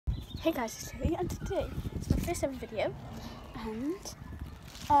Hey guys, it's Tilly, and today it's my first ever video, and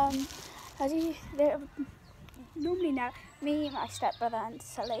as you normally know, me, my stepbrother and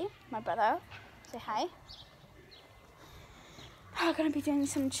Sully, my brother, say hi, are going to be doing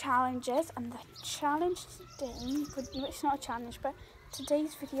some challenges, and the challenge today, it's not a challenge, but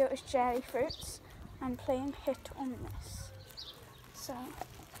today's video is jelly fruits and playing hit or miss. So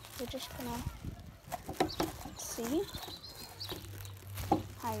we're just going to see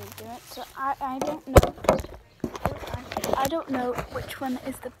how you do it. So I don't know which one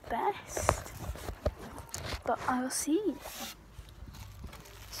is the best, but I will see.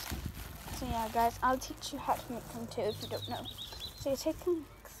 So yeah guys, I'll teach you how to make them too if you don't know. So you take a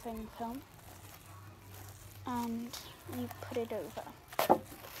cling film and you put it over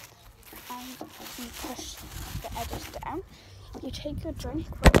and you push the edges down. You take your drink,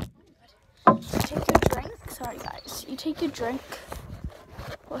 you take your drink,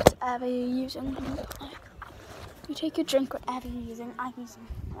 whatever you're using. You take your drink, whatever you're using. I'm using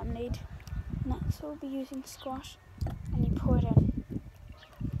lemonade. Next we'll be using squash, and you pour it in.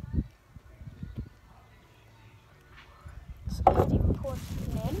 So after you pour it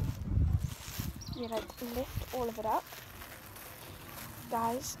in, you lift all of it up.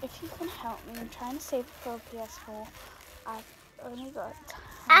 Guys, if you can help me, I'm trying to save it for PS4. I've only got time.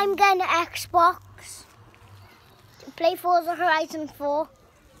 I'm going to Xbox. Play Forza Horizon 4.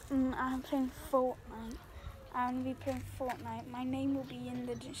 I'm playing Fortnite. I'm going to be playing Fortnite. My name will be in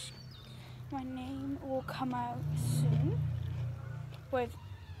the My name will come out soon with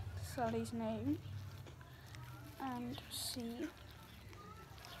Sully's name. And see.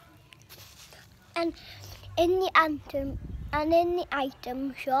 And in the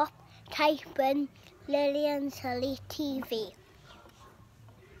item shop, type in Lily and Sully TV.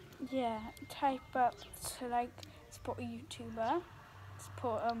 Yeah, type up to support a YouTuber,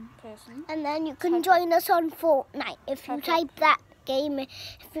 support person. And then you can join us on Fortnite if you type that name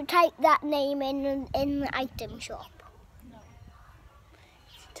in the item shop. No.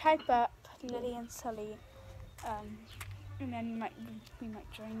 Type up Lily and Sully, and then we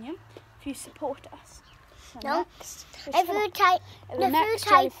might join you if you support us. So if you type in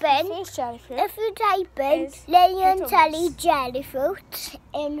Lily and Sully Jellyfruit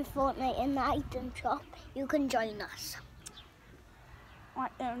in Fortnite in the item shop, you can join us.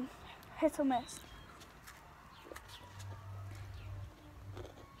 Right then, hit or miss.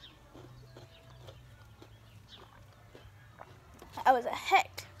 That was a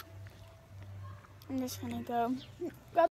hit. I'm just gonna go.